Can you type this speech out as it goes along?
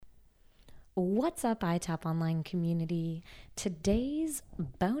What's up, iTap Online community? Today's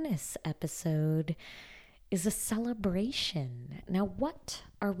bonus episode is a celebration. Now, what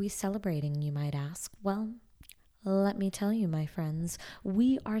are we celebrating, you might ask? Well, let me tell you, my friends,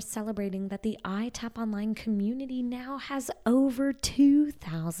 we are celebrating that the iTap Online community now has over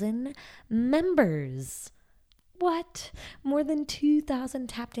 2,000 members. What? More than 2,000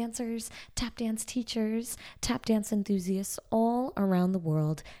 tap dancers, tap dance teachers, tap dance enthusiasts all around the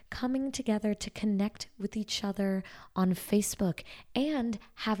world coming together to connect with each other on Facebook and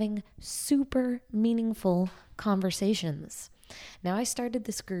having super meaningful conversations. Now, I started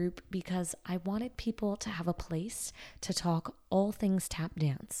this group because I wanted people to have a place to talk all things tap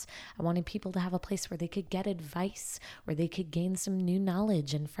dance. I wanted people to have a place where they could get advice, where they could gain some new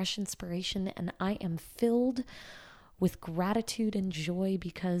knowledge and fresh inspiration. And I am filled with gratitude and joy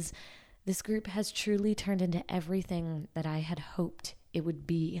because this group has truly turned into everything that I had hoped it would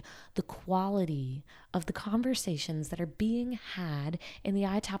be. The quality of the conversations that are being had in the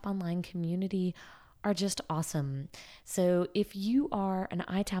iTap Online community are just awesome. So if you are an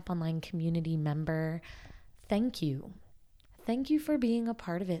iTap Online community member, thank you. Thank you for being a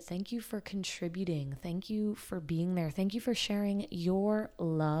part of it. Thank you for contributing. Thank you for being there. Thank you for sharing your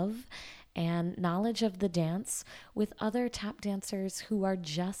love and knowledge of the dance with other tap dancers who are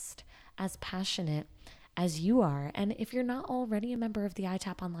just as passionate as you are. And if you're not already a member of the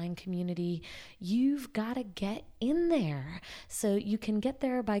iTap Online community, you've got to get in there. So you can get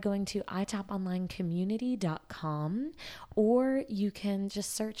there by going to itaponlinecommunity.com, or you can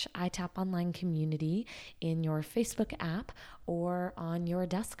just search iTap Online Community in your Facebook app or on your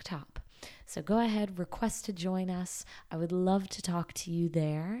desktop. So go ahead, request to join us. I would love to talk to you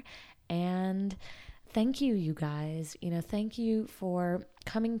there. And thank you, you guys. Thank you for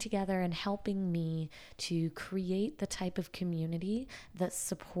coming together and helping me to create the type of community that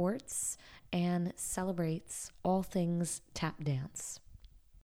supports and celebrates all things tap dance.